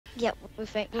Yep, we'll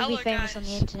be Hello famous on the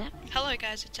guys. internet. Hello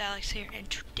guys, it's Alex here, and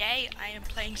today I am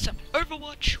playing some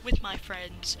Overwatch with my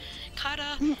friends Carter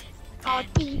Oh,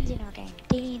 and Dean's in our game.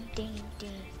 Dean.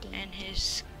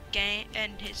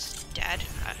 his dad,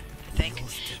 I think.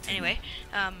 Anyway,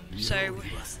 so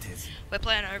we're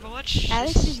playing Overwatch.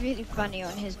 Alex is really funny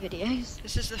on his videos.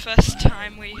 This is the first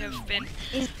time we have been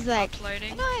He's like,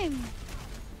 uploading.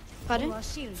 Pardon?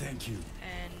 Thank you.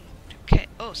 And okay,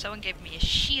 oh, someone gave me a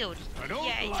shield.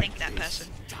 Yay, thank that person.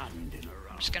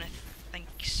 I'm just gonna thank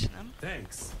them.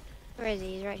 Thanks. Where is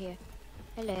he? He's right here.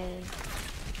 Hello.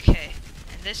 Okay,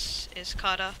 and this is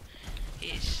Carter.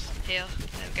 He's here.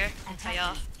 There we go.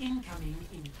 Hiya. Incoming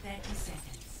in 30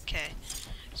 seconds. Okay,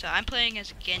 so I'm playing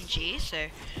as Genji, so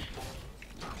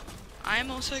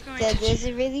I'm also going There's to.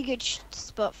 a really good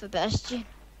spot for Bastion.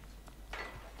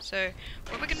 So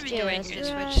what we're going to be Just doing is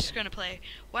we're right. just going to play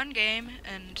one game,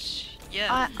 and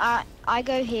yeah. I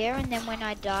go here, and then when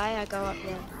I die, I go up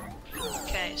there.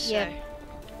 Okay, so Yeah.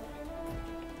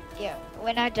 Yeah,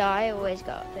 when I die, I always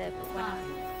go up there, but when I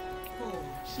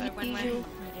so when we're usual,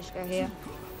 I just go here.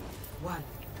 1.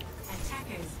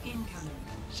 Attackers incoming.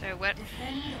 so what?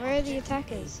 Where are the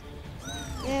attackers?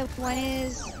 Yeah, one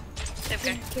is. There we go.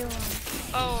 Didn't kill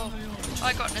one. Oh,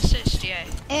 I got an assist. Yeah,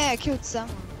 Yeah, I killed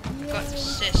someone. I got an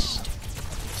assist.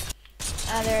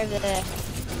 Ah, they're over there.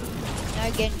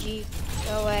 No, Genji,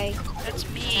 go away. That's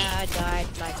me. No, I died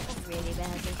like really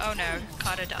badly. Oh no,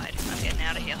 Carter died. I'm getting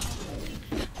out of here.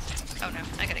 Oh no,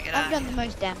 I gotta get I've out. done the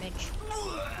most damage.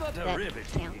 That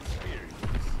counts.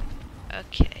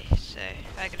 Okay, so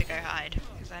I gotta go hide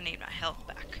because I need my health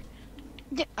back.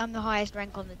 Yeah, I'm the highest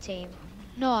rank on the team.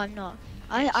 No, I'm not.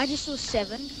 I just saw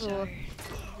 7 for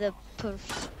the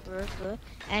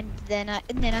and then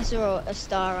I saw a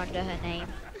star under her name.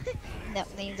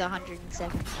 That means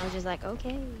 107. I was just like,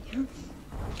 okay.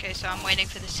 Okay, so I'm waiting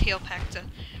for this heal pack to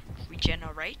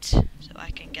regenerate so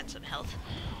I can get some health.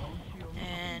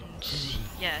 And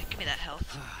yeah, give me that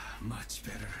health. Much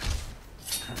better.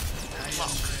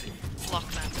 Block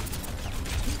them.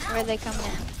 Where are they coming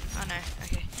at? Oh no,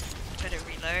 okay. Better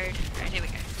reload. Alright, here we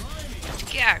go. Let's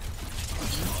go.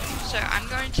 So I'm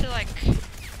going to like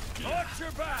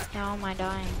How am I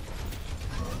dying?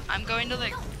 I'm going to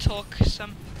like talk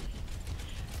some.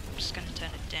 I'm just gonna turn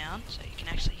it down so you can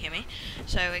actually hear me.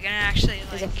 So we're gonna actually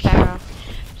There's a like Pharah.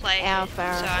 play. Ow, So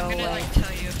Pharah, I'm go gonna away. like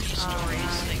tell you a few Oh, stories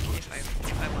no. like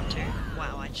if I want to.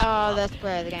 Wow, I just Oh, blew up. that's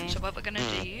part of the game. So what we're gonna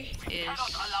do is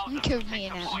You killed me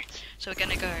now. so we're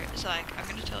gonna go. So like I'm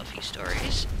gonna tell a few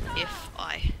stories if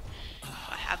I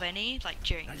have any like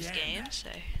during this game. So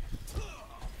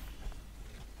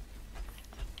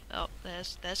oh,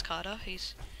 there's Carter.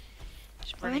 He's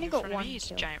running only in got front of one me. He's a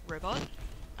kill. giant robot.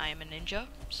 I am a ninja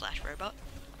 / robot.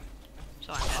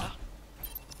 So I'm better.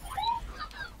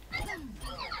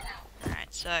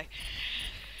 Alright, so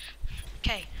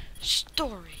okay,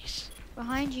 stories.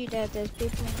 Behind you, Dad, there's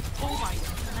people. Oh my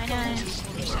god. I know.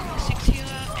 There's 6 here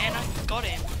and I got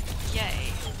him.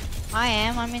 Yay.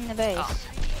 I'm in the base. Oh,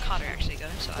 Carter actually got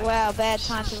him, so I Wow, bad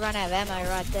time to run out of ammo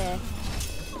right there.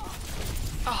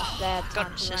 oh, Bad got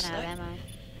time an to run assist out of though. ammo.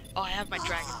 Oh, I have my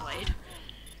dragon blade.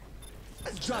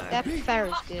 That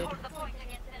Pharah's good.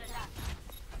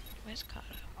 Where's Carter?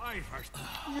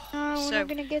 No, we're So- not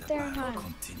gonna get there in time.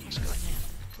 What's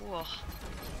going on? Whoa.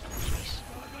 Jeez.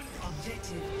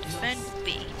 Objective Defend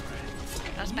B.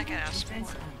 That's back at our spawn.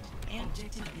 defense. Man.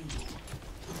 Objective B.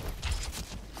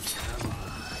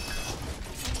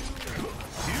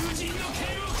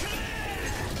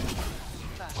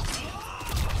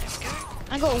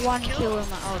 I got 1 kill in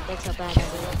my. Oh, that's how bad I did.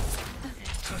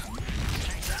 Try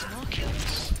and get some more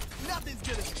kills. Nothing's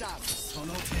gonna stop us.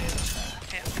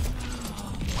 Okay.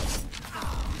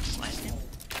 Slice him.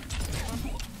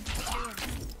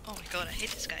 Oh my god, I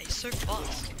hate this guy. He's so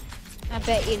fast. I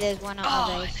bet you there's one on Oh,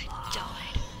 our and base. I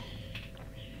died.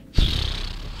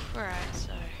 Alright,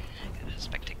 so I got a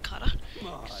spectate Carter.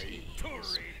 He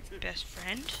is best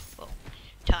friend. Well,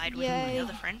 tied with Yay. my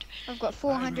other friend. I've got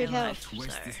 400 in real health. life,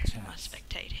 Waste this so I chance.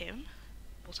 spectate him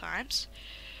all times.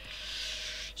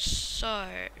 So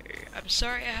I'm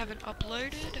sorry I haven't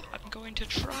uploaded. I'm going to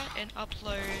try and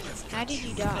upload How did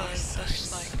you for die?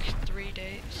 just like 3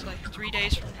 days, like 3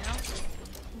 days from now.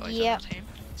 Oh, he's on Yep. the team.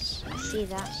 It's- I see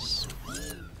that.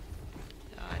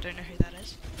 I don't know who that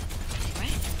is.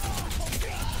 Anyway,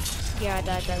 Yeah, I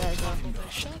died by that as well. all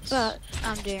those shots. But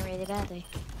I'm doing really badly.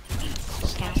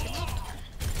 Count it.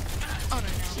 Oh no, now I'm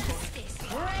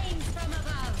falling.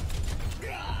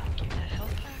 Give me that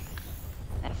health pack.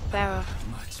 That Pharah.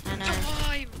 Much I know. Oh,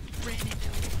 I ran into it.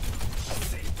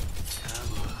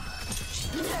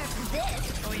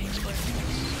 Oh, he exploded.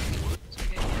 So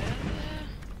we gotta get out of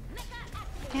there.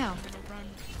 How? I'm gonna run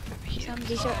over here.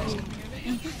 Somebody shot He's you. coming over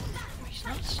here. He's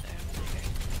not, so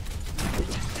I'm gonna go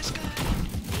attack this guy.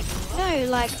 No,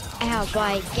 like how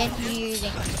by Genji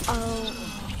using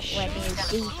when he's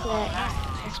deflect.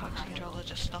 Xbox controller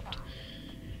just stopped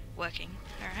working.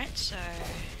 Alright, so...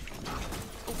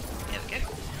 Oh, there we go.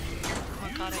 Come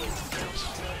on, Carter, get some kills.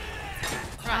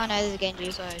 Oh no, there's a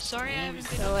Genji. So, sorry I haven't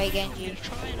been Go away, I'm Genji. gonna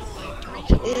try and upload 3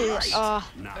 times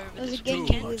Oh, over there's a this Genji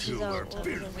weekend. with his ult.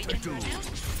 Weekend right now.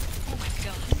 Oh my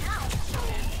god.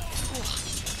 Oh,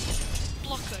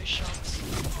 block those shots.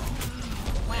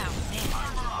 Wow, man.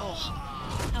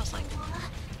 Oh, that was like...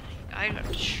 I got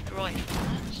destroyed from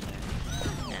that,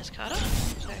 so... There's Carter.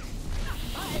 So...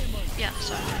 Yeah,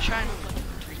 so I'm gonna try and upload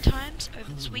 3 times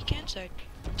over this weekend, so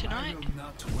tonight, and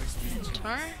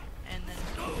tomorrow, and then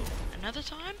another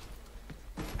time.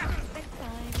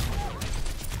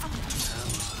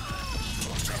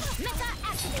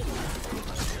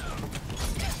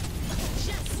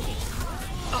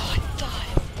 Oh, I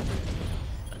died.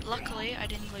 But luckily, I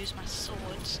didn't lose my sword,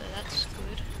 so that's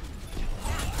good.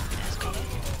 There's Carter.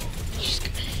 Just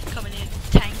coming in,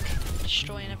 tank,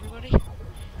 destroying everybody.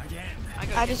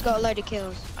 I just got a load of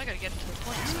kills. I gotta get to the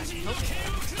point so I can help you.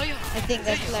 Hiya! I think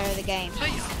that's player of the game.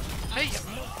 Hiya! Hiya!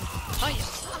 Hiya!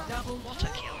 Double water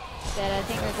kill. Said I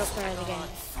think I got player of the game.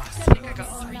 I think I got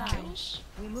 3 kills.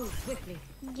 We move quickly.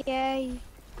 Yay!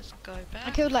 Let's go I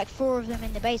back. killed like 4 of them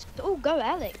in the base. Oh, go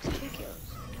Alex! 2 kills.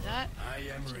 Do that.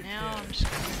 So now I'm just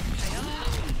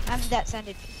gonna hiya. That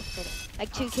sounded good.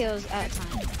 Like 2 kills at a time.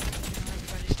 Now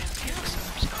everybody's down here, so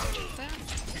I'm just gonna do that.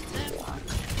 And them.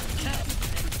 And that. And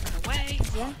then run away.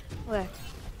 Yeah? Where?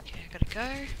 Okay, I gotta go.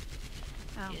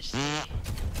 Oh. Yes. Back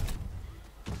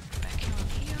on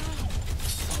here.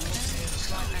 Okay,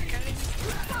 right back at him.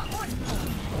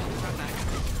 Right back.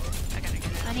 I gotta get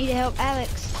out. I need to help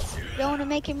Alex. Don't want to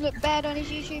make him look bad on his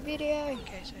YouTube video.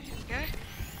 Okay, so here we go.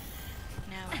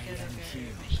 Now we gotta go over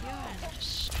here and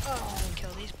just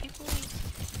kill these people.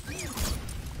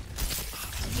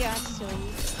 Yeah, I saw you.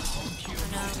 I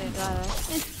know I'm gonna die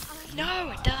though. No,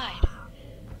 I died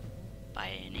by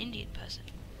an Indian person.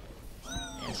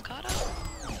 There's Carter.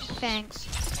 Thanks.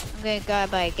 I'm gonna go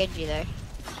by Genji though.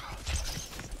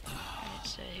 Alright,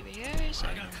 so here we go. So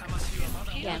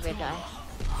Yeah, I'm gonna die.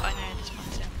 I know this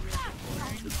might sound really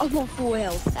boring. I'm on 4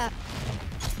 health.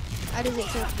 How does it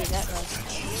feel to be that low?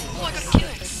 Oh, I got a kill.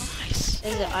 Nice.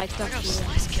 Is it? I I got got a you.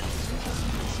 slice kill.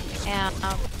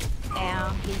 Ow.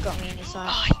 Ow. He's got me in his Oh, side.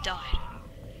 I died.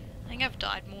 I think I've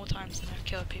died more times than I've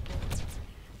killed people.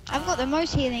 I've got the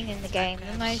most healing in the game, I the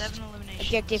have most 7 eliminations.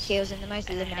 objective kills, and the most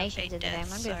And I have eliminations 8 in the game.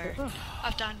 deaths, I'm going so for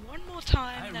I've done one more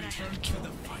time than I have killed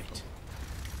people.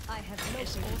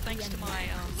 It's all thanks to my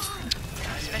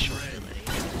special ability.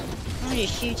 I'm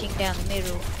just shooting down the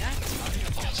middle. Yeah.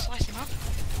 Oh, slice him up.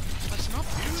 Slice him up.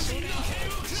 Sword out.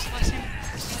 Slice him.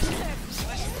 Slice him.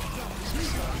 Slice him.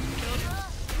 Slice him. Killed him.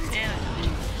 And I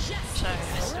died. So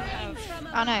I still have.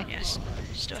 Oh no. Yes.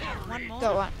 Still have one more.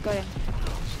 Got one. Got him.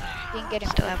 Didn't get him.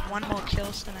 Still have one more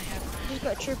kills than I have. Just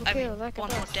got a triple I mean, kill, like a one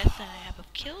more boss. death than I have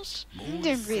of kills. I'm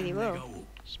doing really well.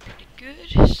 It's pretty good.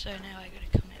 So now I gotta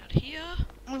come out here.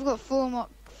 We've got 4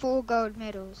 gold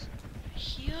medals.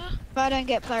 Here. If I don't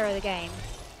get player of the game,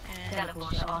 And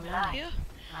Teleporter around online. here.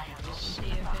 See if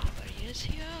anybody is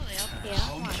here. They are. yeah.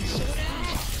 Sword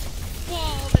out.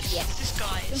 Whoa, this, Yes. this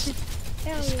guy is.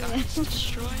 Hell This yeah. guy is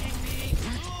destroying me.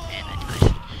 And I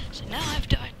died. So now I've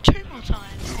died 2 more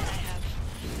times than I have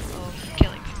of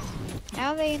killing people.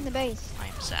 How are they in the base? I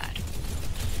am sad.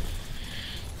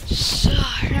 So.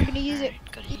 I'm gonna use it.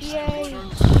 Gotta use Yay. the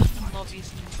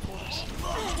lobbies and the portals.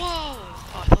 Whoa! Oh,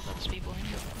 I thought there was people in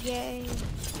here. Yay.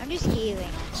 I'm just healing.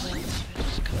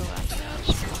 Just go out here,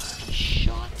 just block these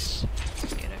shots.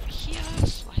 Get over here,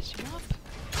 slice him up.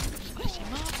 Slice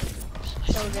him up. Slice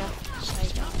him Soldier. up.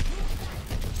 Slice him up.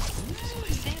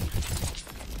 Slice him.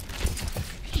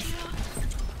 Here.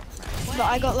 Right But I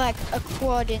away. got like a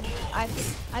quad in. I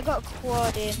got a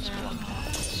quad in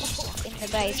the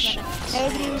base. When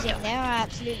nobody was in there, I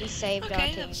absolutely saved our Okay,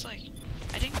 team. that was like,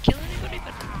 I didn't kill anybody,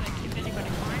 but like, if anybody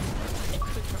finds them, I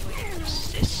could probably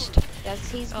assist. That's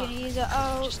he's Oh, gonna use it.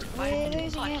 Oh, just a we're fight.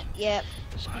 losing Fight. it. Yep.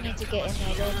 We need to get in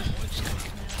there then. Just gonna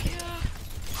come out here.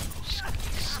 Just gonna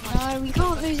slice No, we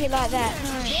can't lose it like that.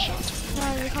 No.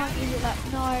 No, we can't use it like.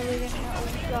 No, we're gonna all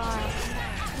die.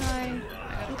 No.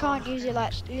 We can't use it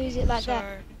like. Lose it like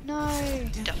that. No.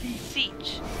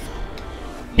 Defeat.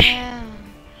 Yeah.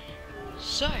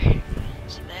 So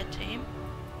their team.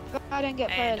 If I don't get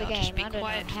player of And the I'll game, just be I don't know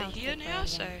quiet how for to here get player now, of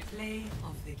the so game. Play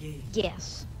of the game.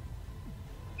 Yes.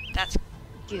 that's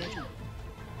Good.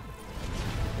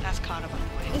 That's Carter, by the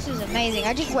way. This was amazing.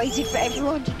 I just waited for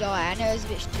everyone to die. I know it was a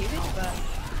bit stupid, but...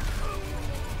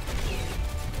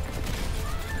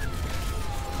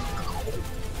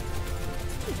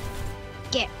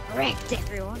 Get wrecked,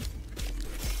 everyone.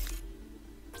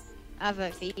 I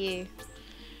vote for you.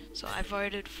 So I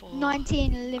voted for...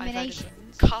 19 I voted eliminations.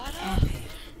 for Carter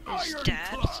is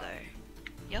dad, so...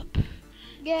 Yup.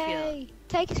 Yay!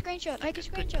 Take a screenshot, take a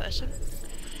Good screenshot. person.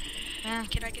 Ah.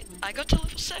 Can I get... I got to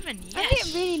level 7, yes! I'm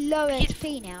getting really low He's-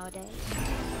 XP nowadays.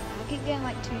 I keep getting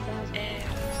like 2,000. And...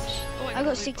 Oh, I got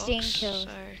loot 16 box, kills. So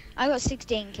I got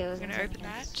 16 kills. I'm in gonna 7 open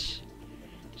that. minutes.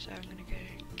 So I'm gonna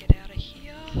go get out of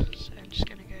here. So I'm just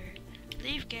gonna go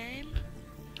leave game.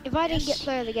 If I didn't Yes. get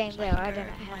player of the game So there, I I can don't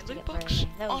go know in how my to loot get player of the box game.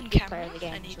 That was on a good camera. player of the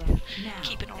game I as need well. to Now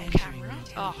keep it on entering camera.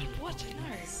 the Oh, territory. what?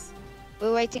 No.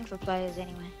 We're waiting for players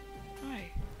anyway. No,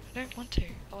 I don't want to.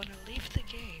 I want to leave the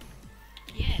game.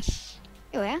 Yes.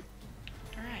 Here we are.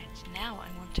 Alright, so now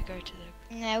I want to go to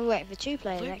the No, we're waiting for 2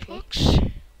 players loot actually. box.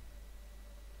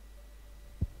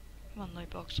 Come on, loot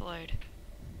box, load.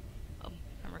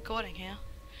 I'm recording here.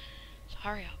 So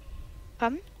hurry up.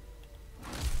 Pardon?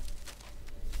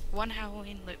 One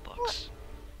Halloween loot box.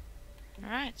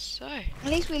 Alright, so At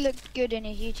least we looked good in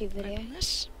his YouTube video. open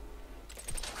this.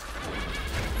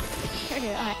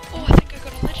 Alright. Oh, I think I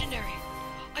got a legendary.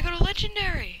 I got a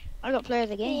legendary. I got player of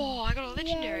the game. Oh, I got a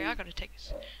legendary. Yay. I gotta take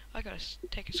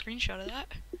take a screenshot of that.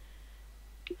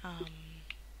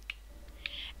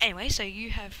 Anyway, so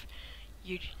you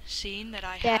seen that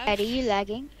I have Dad, are you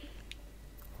lagging?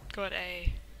 got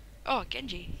a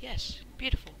Genji. Yes,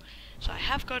 beautiful. So I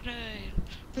have got a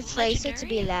For Tracer to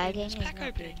be legendary lagging in is this pack not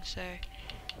opening. good. So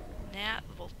now,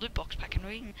 well, loot box pack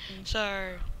anyway. Mm-mm.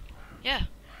 So yeah,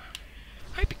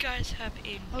 hope you guys have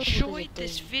Oh, enjoyed it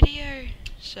this does. video.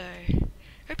 So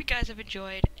hope you guys have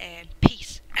enjoyed, and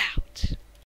peace out.